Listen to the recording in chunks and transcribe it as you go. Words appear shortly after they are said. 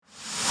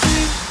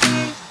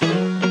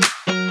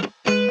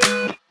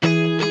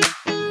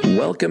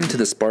Welcome to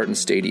the Spartan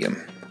Stadium.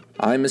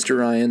 I'm Mr.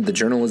 Ryan, the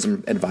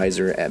journalism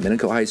advisor at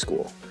Minico High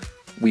School.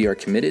 We are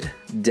committed,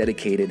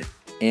 dedicated,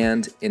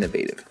 and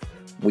innovative.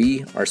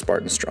 We are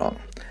Spartan Strong.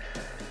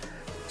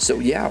 So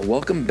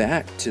welcome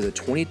back to the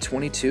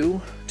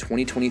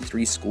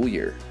 2022-2023 school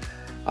year.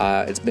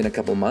 It's been a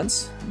couple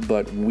months,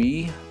 but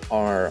we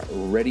are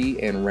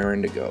ready and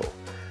raring to go.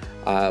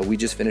 We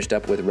just finished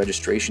up with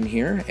registration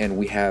here, and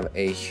we have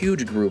a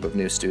huge group of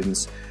new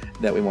students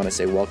that we want to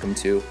say welcome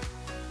to.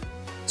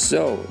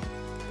 So,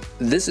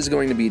 this is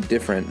going to be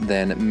different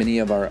than many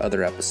of our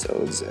other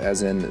episodes,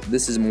 as in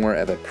this is more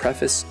of a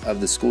preface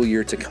of the school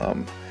year to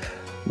come.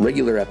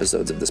 Regular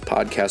episodes of this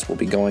podcast will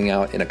be going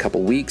out in a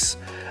couple weeks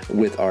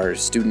with our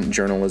student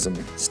journalism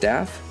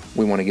staff.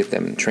 We want to get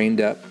them trained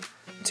up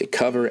to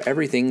cover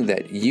everything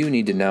that you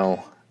need to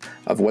know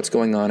of what's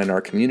going on in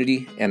our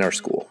community and our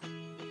school.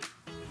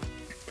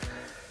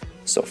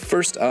 So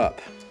first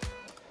up,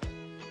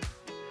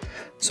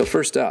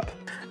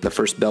 the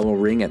first bell will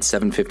ring at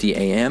 7:50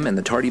 a.m. and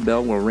the tardy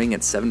bell will ring at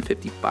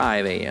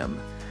 7:55 a.m.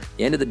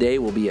 The end of the day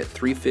will be at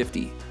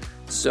 3:50.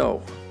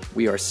 So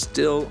we are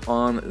still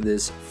on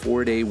this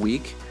 4-day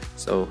week,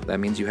 so that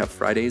means you have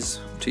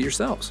Fridays to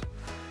yourselves.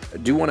 I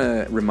do want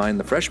to remind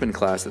the freshman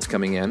class that's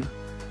coming in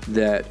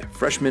that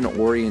freshman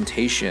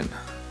orientation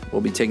will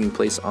be taking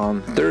place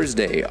on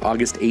Thursday,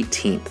 August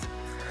 18th.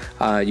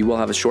 You will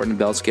have a shortened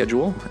bell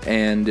schedule,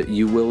 and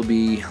you will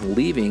be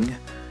leaving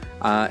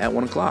at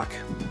 1 o'clock.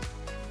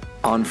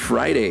 On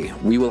Friday,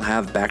 we will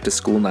have back to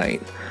school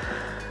night.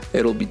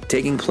 It'll be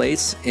taking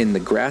place in the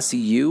grassy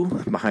U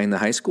behind the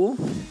high school.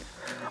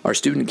 Our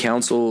student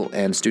council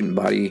and student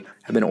body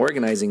have been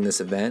organizing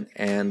this event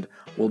and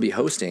will be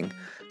hosting,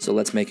 so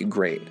let's make it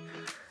great.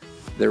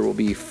 There will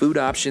be food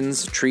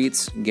options,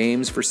 treats,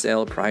 games for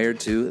sale prior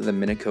to the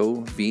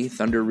Minico v.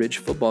 Thunder Ridge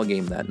football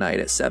game that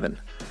night at 7.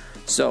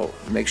 So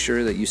make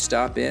sure that you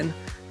stop in.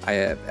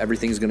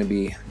 Everything's going to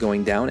be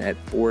going down at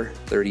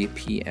 4:30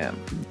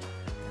 p.m.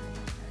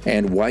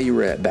 And while you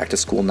were at back to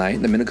school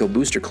night, the Minico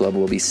Booster Club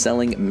will be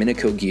selling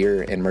Minico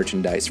gear and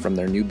merchandise from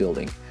their new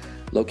building,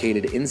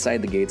 located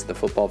inside the gates of the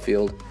football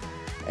field.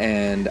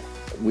 And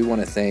we want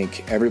to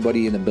thank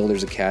everybody in the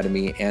Builders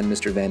Academy and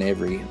Mr. Van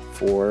Avery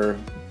for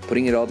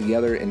putting it all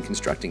together and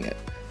constructing it.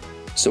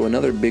 So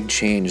another big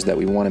change that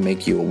we want to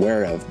make you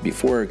aware of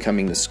before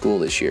coming to school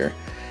this year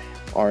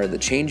are the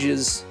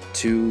changes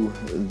to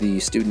the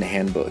student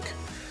handbook.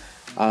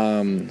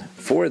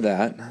 For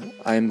that,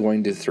 I'm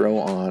going to throw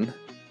on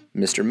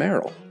Mr.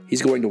 Merrill.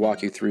 He's going to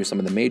walk you through some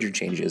of the major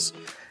changes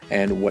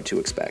and what to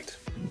expect.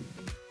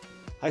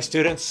 Hi,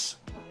 students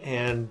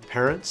and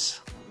parents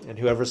and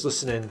whoever's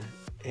listening.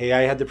 Hey,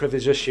 I had the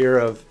privilege this year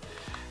of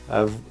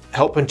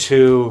helping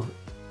to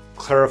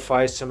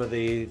clarify some of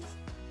the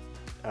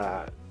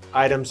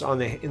items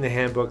in the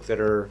handbook that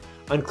are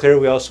unclear.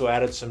 We also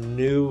added some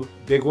new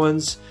big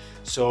ones,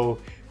 so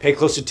pay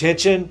close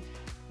attention,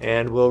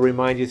 and we'll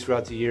remind you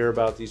throughout the year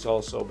about these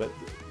also. But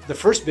the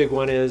first big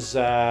one is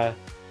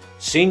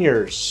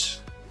seniors.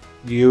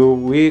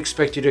 We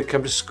expect you to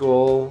come to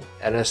school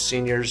and as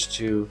seniors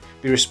to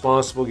be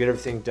responsible, get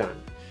everything done.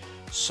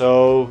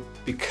 So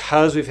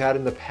because we've had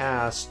in the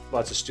past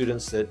lots of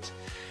students that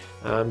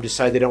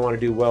decide they don't want to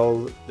do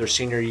well their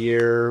senior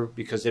year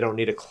because they don't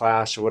need a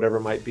class or whatever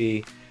it might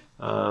be,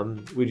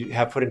 we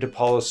have put into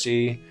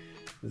policy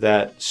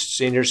that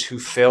seniors who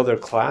fail their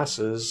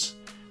classes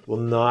will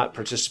not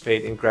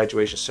participate in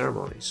graduation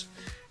ceremonies.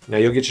 Now,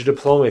 you'll get your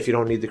diploma if you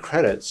don't need the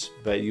credits,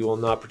 but you will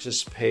not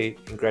participate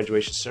in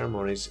graduation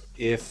ceremonies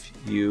if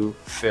you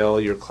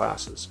fail your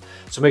classes.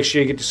 So make sure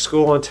you get to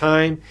school on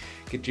time,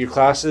 get to your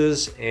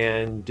classes,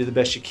 and do the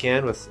best you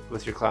can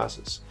with your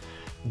classes.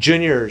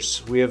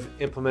 Juniors, we have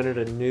implemented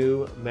a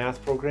new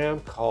math program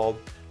called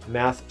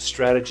Math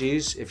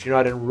Strategies. If you're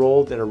not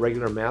enrolled in a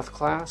regular math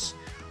class,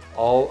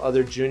 all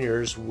other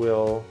juniors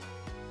will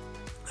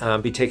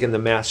be taking the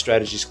Math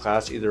Strategies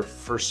class, either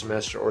first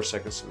semester or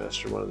second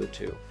semester, one of the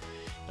two.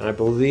 And I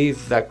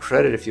believe that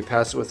credit, if you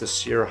pass it with a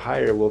C or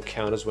higher, will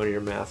count as one of your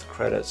math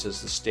credits,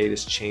 as the state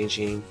is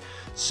changing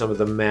some of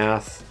the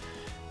math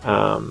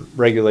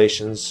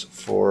regulations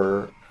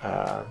for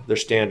their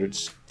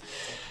standards.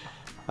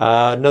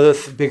 Another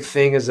big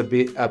thing is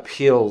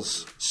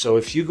appeals. So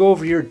if you go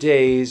over your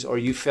days or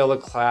you fail a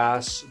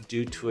class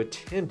due to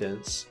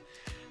attendance,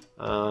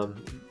 in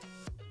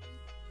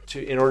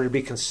order to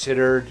be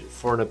considered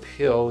for an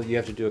appeal, you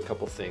have to do a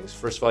couple things.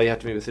 First of all, you have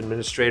to meet with the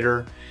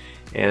administrator,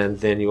 and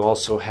then you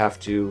also have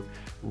to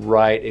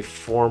write a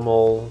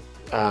formal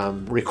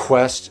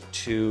request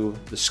to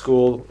the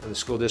school and the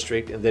school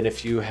district. And then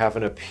if you have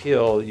an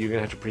appeal, you're going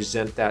to have to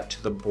present that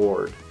to the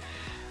board.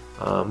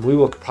 We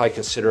will probably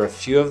consider a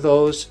few of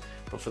those,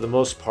 but for the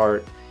most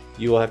part,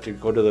 you will have to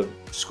go to the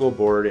school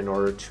board in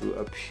order to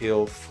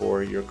appeal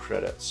for your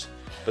credits.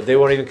 But they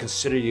won't even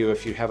consider you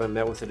if you haven't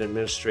met with an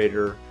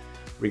administrator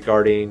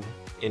regarding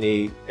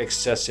any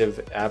excessive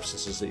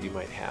absences that you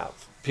might have.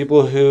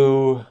 People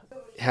who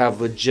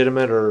have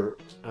legitimate or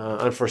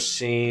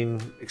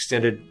unforeseen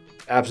extended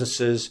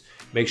absences,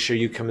 make sure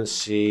you come and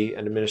see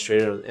an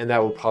administrator, and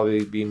that will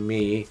probably be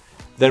me.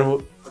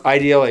 Then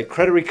IDLA,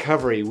 credit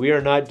recovery. We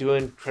are not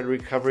doing credit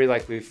recovery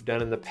like we've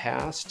done in the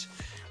past.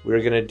 We're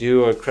going to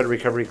do a credit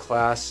recovery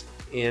class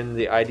in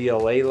the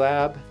IDLA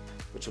lab,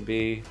 which will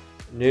be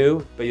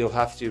new, but you'll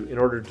have to, in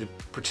order to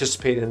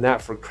participate in that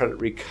for credit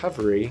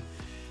recovery,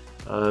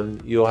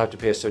 you'll have to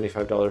pay a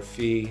 $75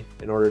 fee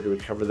in order to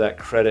recover that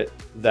credit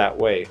that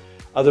way.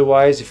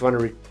 Otherwise, if you want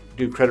to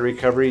do credit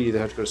recovery, you either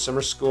have to go to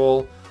summer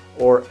school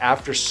or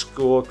after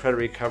school credit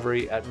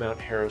recovery at Mount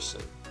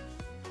Harrison.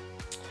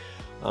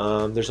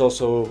 There's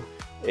also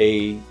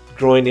a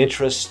growing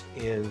interest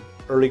in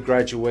early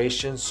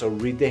graduation, so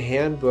read the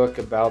handbook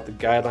about the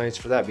guidelines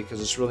for that, because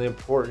it's really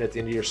important at the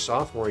end of your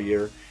sophomore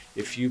year.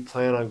 If you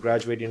plan on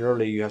graduating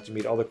early, you have to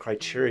meet all the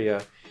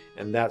criteria,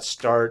 and that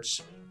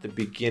starts the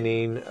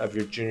beginning of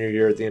your junior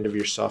year at the end of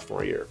your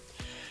sophomore year.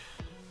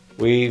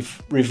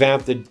 We've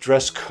revamped the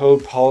dress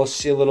code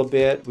policy a little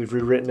bit. We've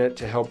rewritten it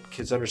to help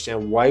kids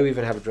understand why we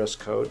even have a dress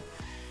code.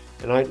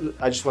 And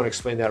I just want to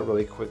explain that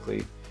really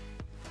quickly.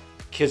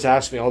 Kids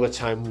ask me all the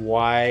time,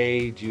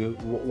 why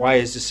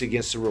is this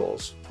against the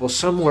rules? Well,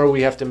 somewhere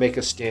we have to make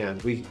a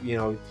stand.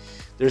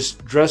 There's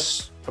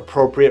dress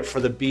appropriate for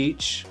the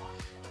beach,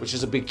 which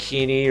is a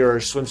bikini or a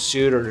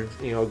swimsuit,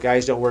 or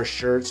guys don't wear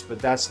shirts, but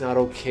that's not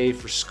okay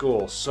for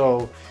school.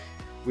 So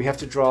we have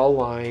to draw a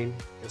line,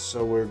 and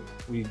so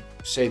we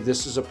say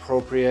this is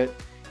appropriate.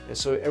 And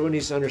so everyone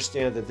needs to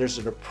understand that there's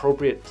an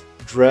appropriate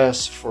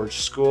dress for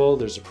school,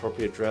 there's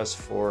appropriate dress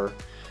for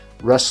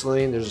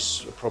wrestling,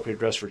 there's appropriate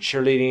dress for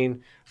cheerleading,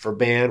 for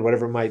band,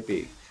 whatever it might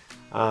be.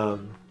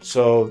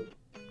 So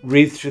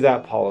read through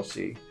that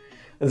policy.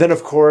 And then,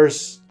 of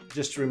course,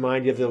 just to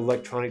remind you of the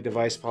electronic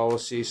device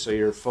policy, so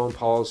your phone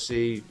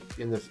policy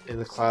in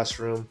the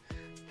classroom,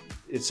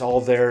 it's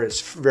all there, it's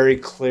very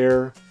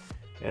clear,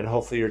 and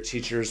hopefully your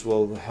teachers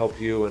will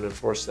help you and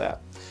enforce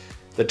that.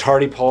 The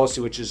tardy policy,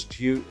 which is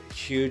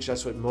huge,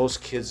 that's what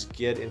most kids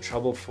get in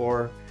trouble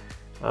for.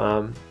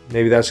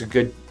 Maybe that's a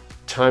good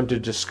time to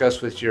discuss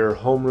with your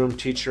homeroom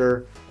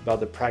teacher about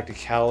the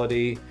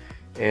practicality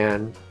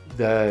and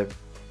the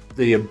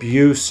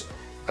abuse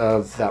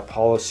of that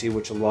policy,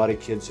 which a lot of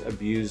kids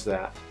abuse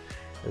that.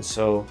 And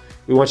so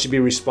we want you to be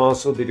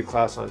responsible, be to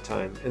class on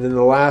time. And then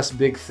the last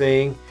big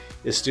thing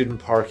is student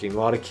parking. A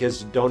lot of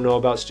kids don't know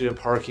about student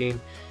parking,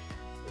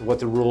 what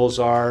the rules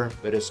are,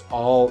 but it's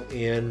all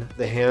in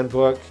the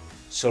handbook.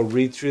 So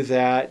read through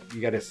that. You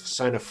got to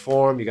sign a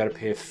form, you got to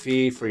pay a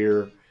fee for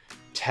your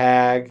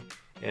tag,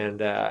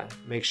 and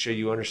make sure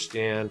you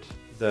understand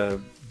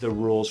the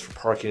rules for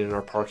parking in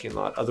our parking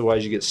lot.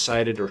 Otherwise you get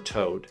cited or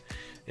towed,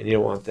 and you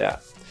don't want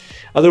that.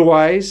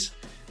 Otherwise,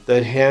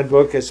 the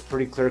handbook is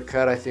pretty clear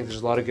cut. I think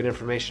there's a lot of good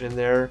information in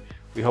there.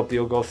 We hope that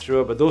you'll go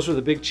through it. But those are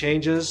the big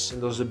changes, and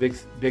those are the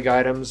big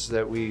items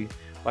that we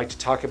like to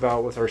talk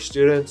about with our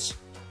students.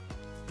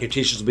 Your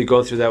teachers will be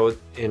going through that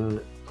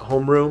in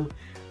homeroom.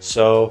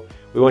 So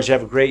we want you to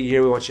have a great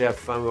year. We want you to have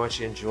fun. We want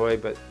you to enjoy,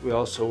 but we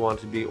also want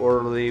to be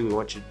orderly. We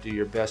want you to do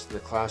your best in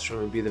the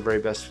classroom and be the very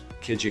best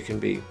kids you can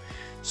be.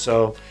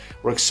 So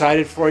we're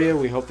excited for you.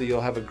 We hope that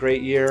you'll have a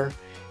great year.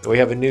 And we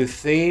have a new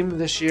theme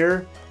this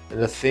year, and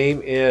the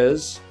theme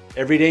is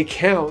Every Day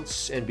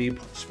Counts and Be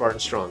Spartan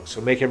Strong.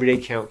 So make every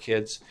day count,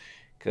 kids,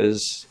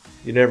 because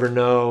you never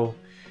know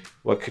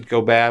what could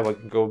go bad, what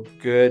can go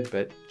good,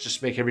 but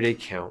just make every day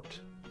count.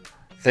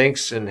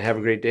 Thanks, and have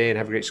a great day, and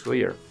have a great school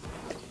year.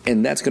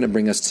 And that's going to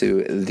bring us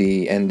to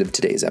the end of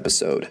today's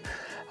episode.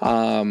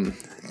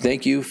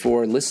 Thank you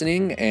for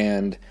listening,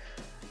 and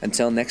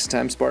until next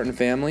time, Spartan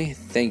family,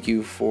 thank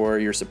you for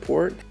your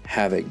support.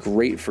 Have a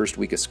great first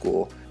week of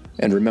school.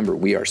 And remember,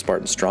 we are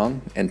Spartan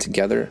Strong, and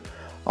together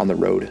on the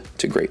road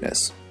to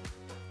greatness.